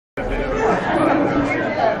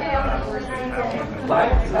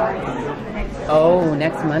Oh,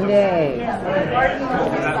 next Monday.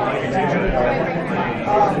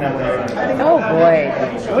 Oh boy,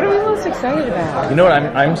 what are we most excited about? You know what?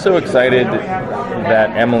 I'm so excited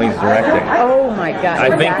that Emily's directing. Oh my God!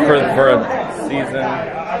 I think for a season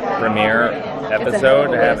premiere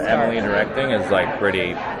episode to have Emily directing is like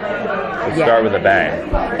pretty. We start with a bang.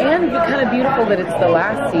 And kind of beautiful that it's the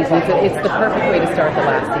last season. So it's the perfect way to start the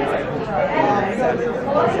last season.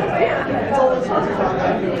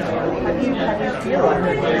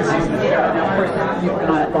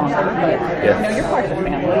 Yes. You're part of the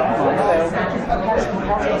family.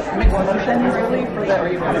 Mixed emotions, really, for that? Are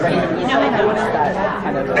you kind of ready to what is that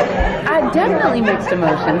kind of? Definitely mixed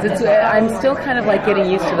emotions. I'm still kind of like getting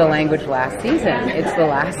used to the language last season. It's the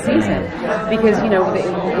last season because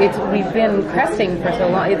we've been cresting for so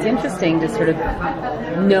long. It's interesting to sort of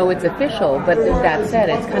know it's official, but that said,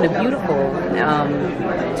 it's kind of beautiful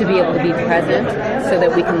to be able to be present so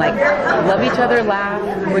that we can like love each other, laugh,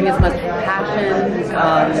 bring as much passion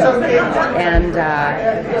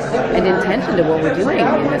and intention to what we're doing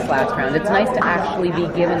in this last round. It's nice to actually be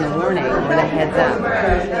given the warning or the heads up.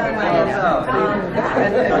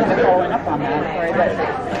 And following up on that, sorry, but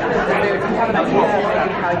do you have an idea of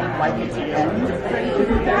maybe how you'd like it to end?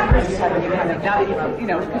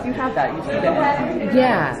 Because you have that, you see that.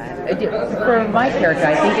 Yeah, for my character,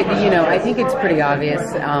 I think it's pretty obvious.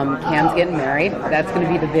 Cam's getting married. That's going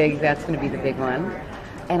to be the big one.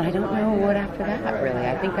 And I don't know what after that, really.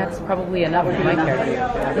 I think that's probably enough for my character.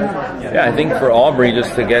 Yeah, I think for Aubrey,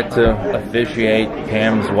 just to get to officiate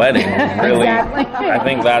Cam's wedding, really, Exactly. I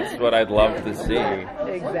think that's what I'd love to see.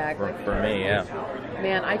 Exactly. For me, yeah.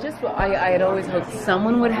 Man, I had always hoped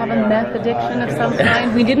someone would have a meth addiction of some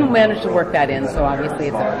kind. We didn't manage to work that in, so obviously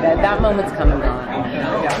that moment's come and gone.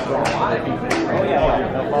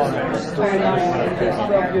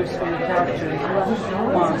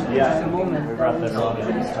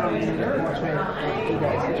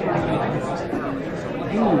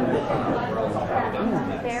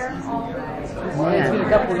 It's been a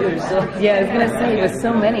couple of years. Yeah, I was going to say, it was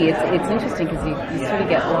so many. It's interesting because you sort of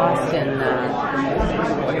get lost in...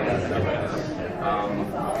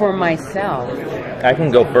 for myself. I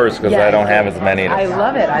can go first because I don't have as many. I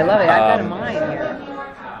love it. I've got a mind here.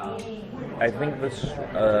 I think this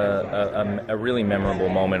a really memorable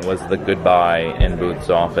moment was the goodbye in Booth's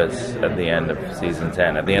office at the end of season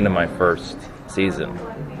 10, at the end of my first season.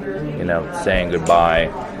 Saying goodbye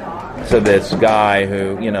to this guy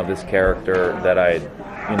who, this character that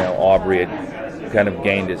Aubrey had kind of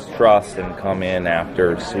gained his trust and come in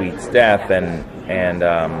after Sweet's death, and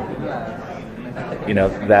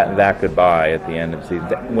that goodbye at the end of season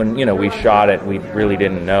 10. When we shot it, we really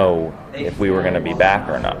didn't know if we were going to be back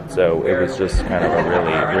or not. So it was just kind of a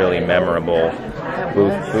really, really memorable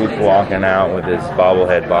Booth walking out with his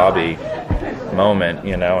bobblehead Bobby moment,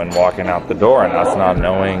 and walking out the door and us not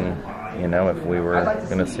knowing, if we were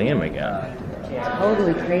going to see him again.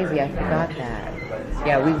 Totally crazy. I forgot that.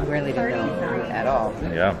 Yeah, we really didn't know at all.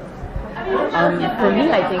 Yeah. For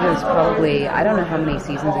me, I think it was probably, I don't know how many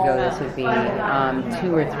seasons ago this would be, 2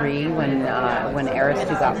 or 3 when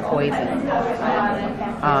Aristu got poisoned.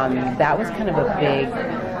 That was kind of a big,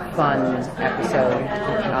 fun episode,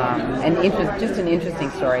 and just an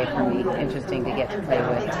interesting story for me. Interesting to get to play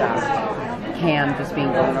with Cam just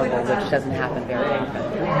being vulnerable, which doesn't happen very often.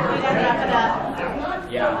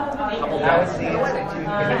 How is the Institute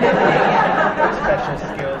going to what special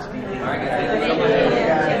skills do you think?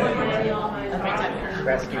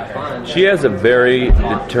 She has a very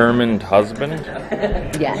determined husband.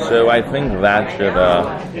 Yes. So I think that should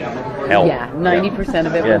help. Yeah, 90%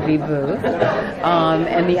 of it will be Booth,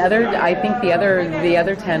 and I think the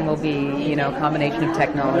other 10 will be a combination of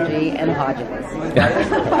technology and Hodges.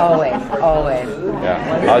 always. Yeah,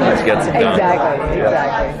 Hodges gets it done.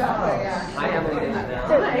 Exactly.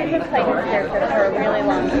 So you've been playing this character for a really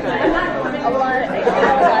long time. A lot of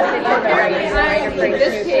people are very excited for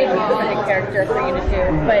each new character for you to do.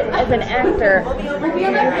 But as an actor, do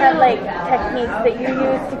you have techniques that you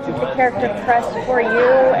use to keep the character fresh for you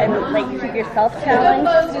and keep yourself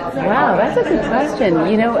challenged? Wow, that's a good question.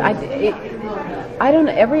 I don't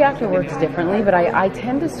know. Every actor works differently, but I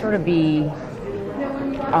tend to sort of be.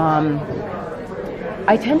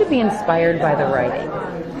 I tend to be inspired by the writing,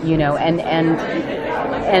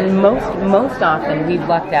 and most often we've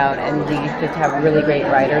lucked out, and we just have really great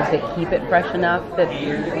writers that keep it fresh enough that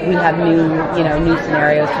we have new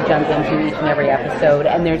scenarios to jump into each and every episode,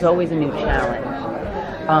 and there's always a new challenge.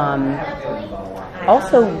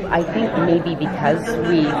 Also, I think maybe because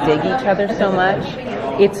we dig each other so much,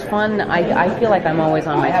 it's fun. I feel like I'm always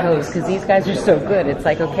on my toes because these guys are so good. It's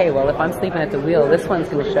like, okay, well, if I'm sleeping at the wheel, this one's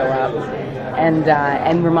going to show up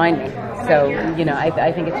and remind me. So, you know,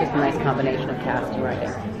 I think it's just a nice combination of cast and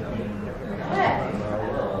writing.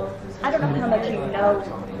 I don't know how much you know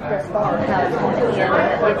thus far how it's going to end.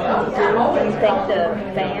 If you think the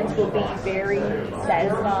fans will be very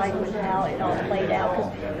satisfied with how it all played out?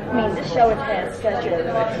 Because, I mean, the show has such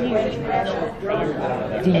a huge, passionate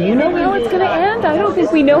fan. Do you know how it's going to end? I don't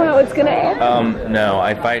think we know how it's going to end. No,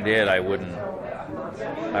 if I did, I wouldn't.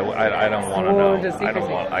 I don't want to know. Just I don't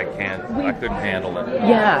want. I can't. I couldn't handle it.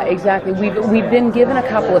 Yeah, exactly. We've been given a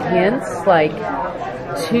couple of hints, like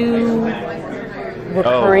 2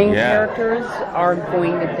 recurring characters are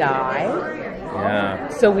going to die. Yeah.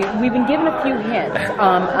 So we've been given a few hints.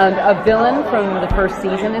 A villain from the first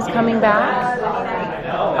season is coming back.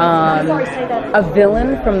 A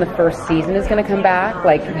villain from the first season is going to come back,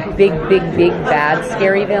 like big, bad,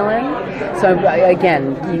 scary villain. So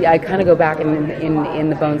again, I kind of go back in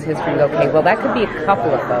the Bones history and go, okay, well, that could be a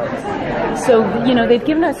couple of those. So, you know, they've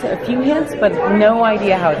given us a few hints, but no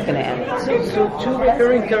idea how it's going to end. So 2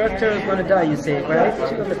 recurring characters are going to die, you say, right?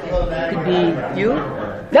 Could be you?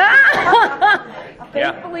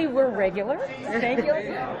 Thankfully, we're regular.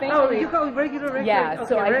 Thankfully. Oh, you call it regular? Yeah. Okay,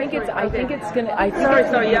 so I think it's gonna. I think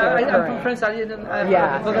sorry. Yeah, I'm from France. I didn't.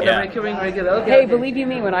 I forgot the recurring regular. Okay, hey, believe you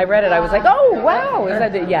me, when I read it, I was like, oh wow, is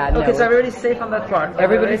that? Yeah. No. Okay, so everybody's safe on that part.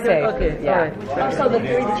 Everybody's safe. Okay. Yeah. Right. So the 3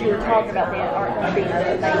 that you were talking about aren't going to be the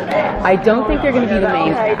main cast. I don't think they're going to be the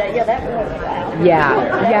main cast. Yeah, that was wow.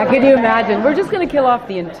 Yeah. Can you imagine? We're just going to kill off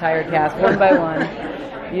the entire cast one by one.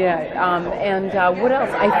 Yeah, and what else?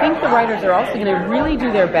 I think the writers are also going to really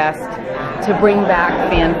do their best to bring back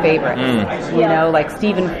fan favorites. You know, like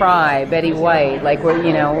Stephen Fry, Betty White. Like we're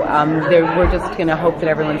just going to hope that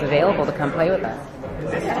everyone's available to come play with us.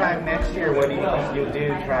 This time next year, what do you think you'll do?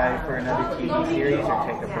 Try for another TV series or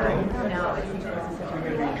take a break?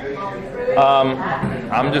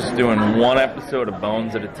 I'm just doing 1 episode of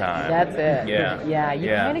Bones at a time. That's it. Yeah. Yeah, you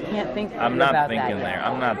kind of can't think I'm about not thinking that there.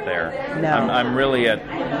 I'm not there. No. I'm really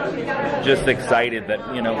just excited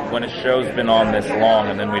that, you know, when a show's been on this long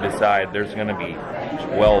and then we decide there's going to be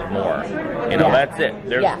 12 more. You know, that's it.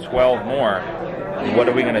 There's 12 more. What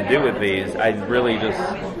are we going to do with these? I really just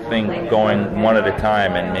think going one at a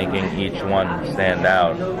time and making each one stand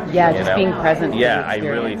out. Yeah, just being present. Yeah, I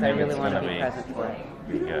really think it's going to be present for it.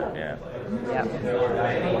 good. Yeah. Do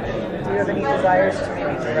you have any desires to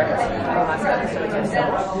maybe direct the last episode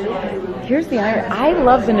yourself? Here's the irony. I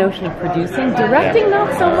love the notion of producing. Directing,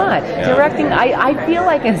 not so much. Directing, I feel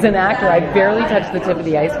like as an actor, I barely touch the tip of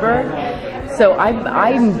the iceberg. So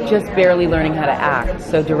I'm just barely learning how to act.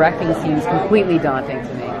 So directing seems completely daunting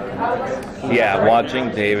to me. Yeah, watching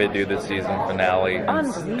David do the season finale,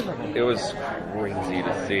 Unbelievable. it was crazy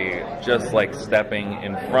to see. Just like stepping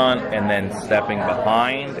in front and then stepping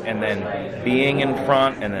behind and then being in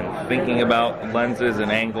front and then thinking about lenses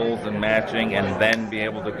and angles and matching and then be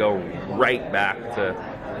able to go right back to,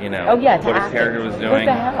 you know, what his character was doing. What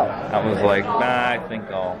the hell? I was like, nah, I think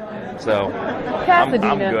I'll. So I'm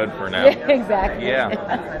good for now. Yeah, exactly. Yeah.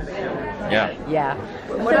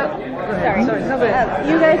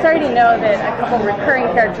 You guys already know that a couple of recurring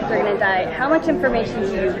characters are going to die. How much information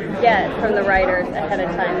do you get from the writers ahead of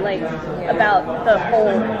time, like about the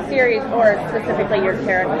whole series or specifically your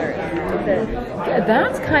characters?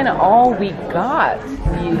 That's kind of all we got.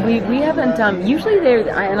 We haven't usually there,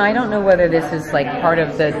 and I don't know whether this is like part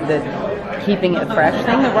of the keeping it fresh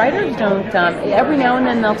thing. The writers don't. Every now and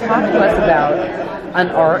then they'll talk to us about an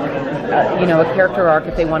arc, a character arc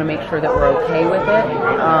if they want to make sure that we're okay with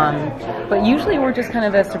it. But usually we're just kind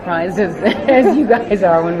of as surprised as you guys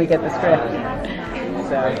are when we get the script.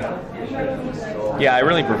 Yeah, I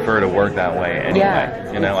really prefer to work that way anyway.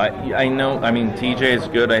 Yeah. You know, I know, I mean, TJ is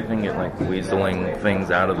good, I think, at like weaseling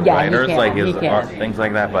things out of the writers, like his art, things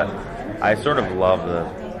like that, but I sort of love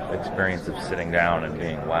the experience of sitting down and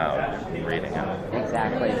being loud and reading it.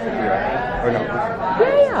 Exactly. Or not?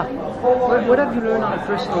 Yeah. What have you learned on a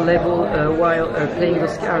personal level while playing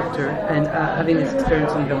this character and having this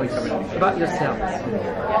experience on voice about yourself?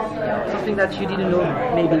 Something that you didn't know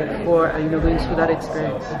maybe before, going through that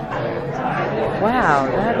experience. Wow,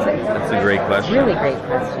 that's a great question. Really great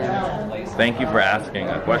question. Thank you for asking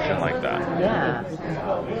a question like that. Yeah.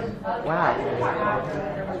 Wow.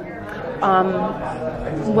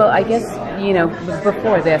 Well, I guess,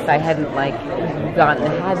 before this, I hadn't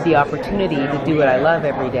had the opportunity to do what I love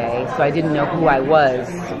every day, so I didn't know who I was,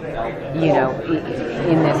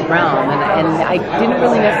 in this realm, and I didn't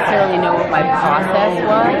really necessarily know what my process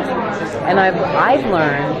was, and I've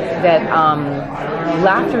learned that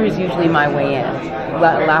laughter is usually my way in.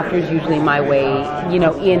 laughter is usually my way, you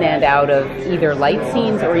know, in and out of either light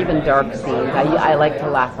scenes or even dark scenes. I like to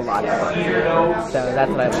laugh a lot. So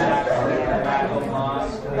that's what I like.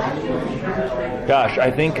 Gosh, I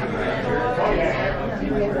think,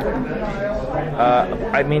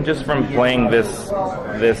 I mean, just from playing this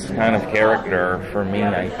kind of character, for me,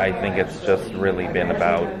 I think it's just really been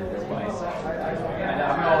about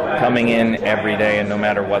coming in every day, and no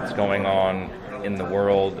matter what's going on in the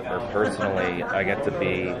world or personally, I get to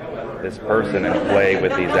be this person and play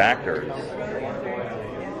with these actors.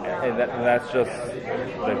 And that's just,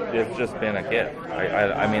 it's just been a gift.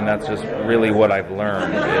 I mean, that's just really what I've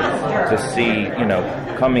learned, is to see, you know,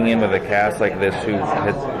 coming in with a cast like this who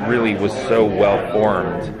really was so well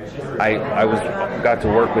formed. I got to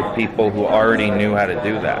work with people who already knew how to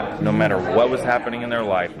do that. No matter what was happening in their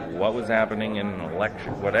life, what was happening in an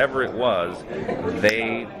election, whatever it was,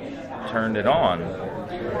 they turned it on.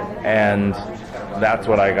 And that's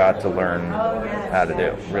what I got to learn how to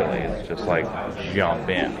do, really. It's just like jump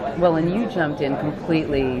in. Well, and you jumped in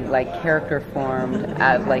completely, like, character formed,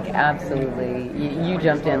 like, absolutely. You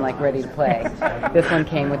jumped in, like, ready to play. This one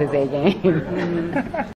came with his A game.